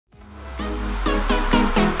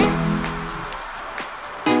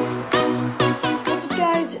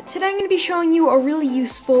today I'm going to be showing you a really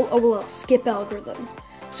useful OLL skip algorithm.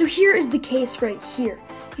 So here is the case right here.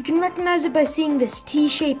 You can recognize it by seeing this T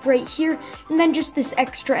shape right here, and then just this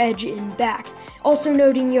extra edge in back. Also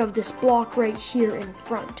noting you have this block right here in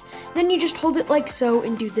front. Then you just hold it like so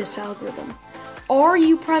and do this algorithm.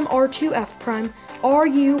 RU prime R2 F prime,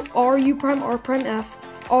 RU prime R prime F,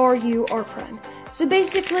 RU R prime. So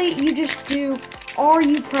basically you just do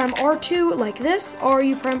RU prime R2 like this,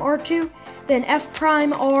 RU prime R2, then F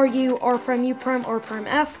prime, RU, R prime, U prime, R prime,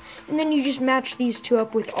 F, and then you just match these two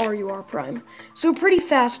up with RU, R prime. So pretty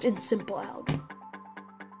fast and simple algorithm.